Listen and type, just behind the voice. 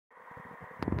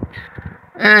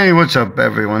Hey, what's up,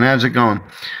 everyone? How's it going?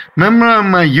 Remember on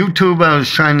my YouTube, I was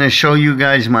trying to show you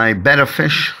guys my betta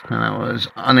fish, and I was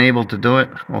unable to do it,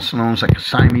 also known as like a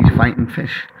Siamese fighting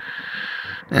fish.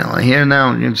 Now, here now,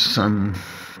 I'm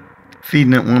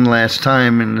feeding it one last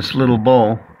time in this little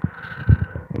bowl,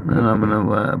 and I'm going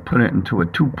to put it into a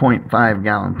 2.5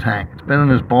 gallon tank. It's been in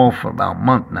this bowl for about a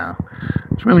month now.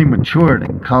 It's really matured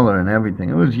in color and everything.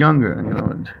 It was younger,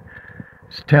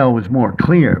 its tail was more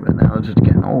clear, but now it's just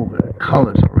getting older. The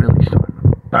colors are really starting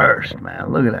to burst, man.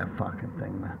 Look at that fucking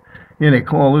thing, man. Yeah, they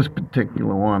call this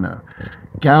particular one a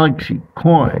Galaxy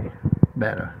Koi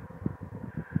Betta.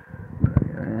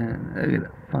 Man, look at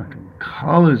the fucking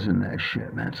colors in that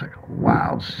shit, man. It's like a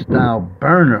wild style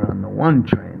burner on the one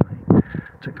train.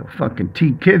 It's like a fucking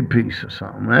T-Kid piece or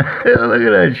something, man. Look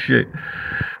at that shit.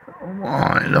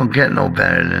 Oh, it don't get no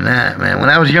better than that, man. When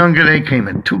I was younger, they came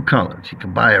in two colors. You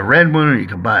could buy a red one or you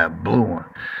could buy a blue one.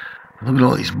 Look at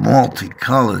all these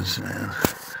multi-colors, man.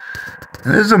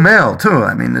 And there's a male, too.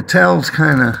 I mean, the tail's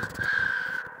kind of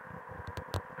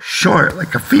short,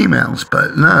 like a female's,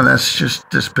 but no, that's just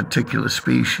this particular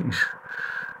species.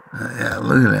 Yeah,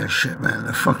 look at that shit, man.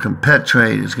 The fucking pet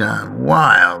trade has gone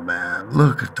wild, man.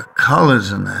 Look at the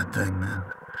colors in that thing, man.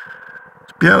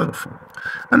 It's beautiful.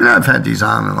 I mean, I've had these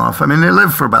on and off. I mean, they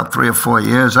live for about 3 or 4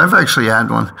 years. I've actually had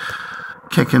one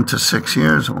kick into 6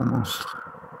 years almost.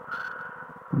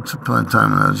 Once upon a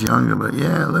time when I was younger, but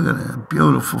yeah, look at that.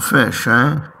 Beautiful fish,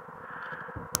 right?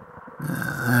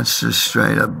 Yeah, that's just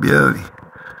straight up beauty.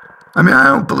 I mean, I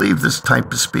don't believe this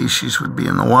type of species would be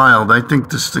in the wild. I think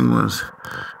this thing was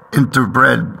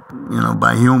interbred,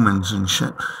 by humans and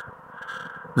shit.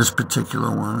 This particular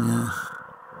one, yeah.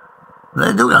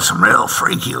 They do got some real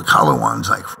freaky color ones,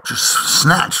 like just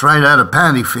snatched right out of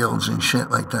paddy fields and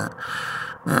shit like that.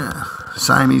 Yeah,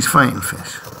 Siamese fighting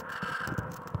fish.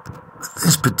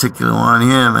 This particular one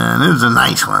here, man, this is a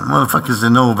nice one. Motherfuckers that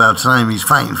know about Siamese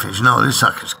fighting fish know this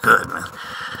sucker's good, man.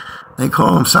 They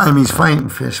call them Siamese fighting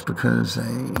fish because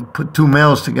they put two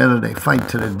males together, they fight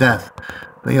to the death.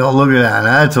 But look at that.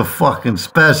 That's a fucking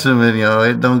specimen,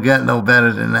 It don't get no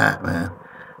better than that, man.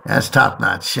 That's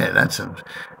top-notch shit. It's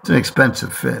an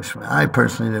expensive fish, man. I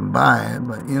personally didn't buy it,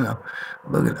 but,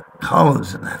 look at the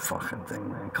colors in that fucking thing,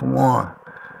 man. Come on.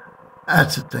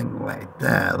 That's a thing right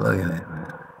there. Look at it,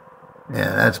 man.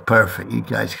 Yeah, that's perfect. You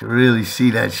guys can really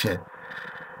see that shit.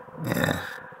 Yeah.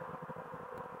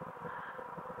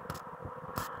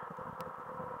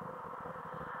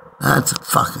 That's a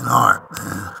fucking art,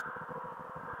 man.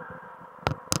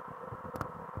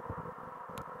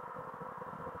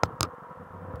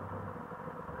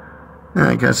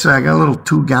 Like I said, I got a little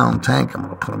 2-gallon tank. I'm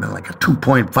going to put him in like a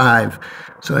 2.5.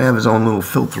 So they have his own little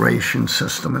filtration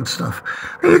system and stuff.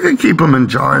 And you can keep them in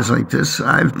jars like this.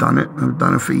 I've done it. I've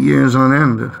done it for years on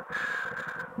end.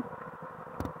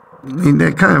 I mean,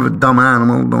 they're kind of a dumb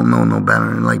animal. Don't know no better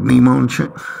than like Nemo and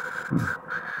shit.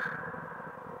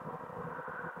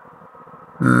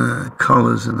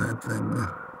 Colors in that thing, man.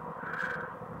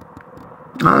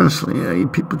 Honestly, yeah,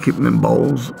 people keep them in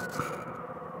bowls.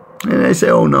 And they say,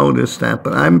 oh, no, this, that.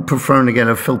 But I'm preferring to get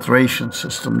a filtration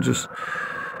system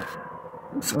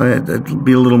so it'd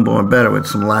be a little more better with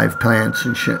some live plants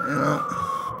and shit,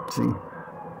 See,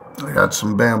 I got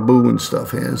some bamboo and stuff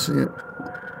here, see it?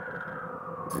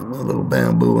 A little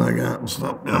bamboo I got and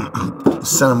stuff.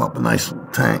 Set them up a nice little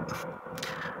tank.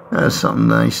 That's something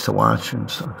nice to watch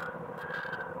and stuff.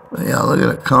 But yeah, look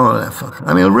at the color of that fucking...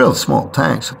 I mean, a real small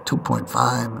tank's like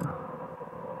 2.5, man.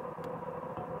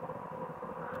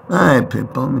 Alright,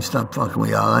 people, let me stop fucking with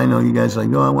y'all. I know you guys are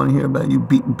like, oh, I want to hear about you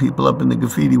beating people up in the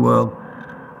graffiti world.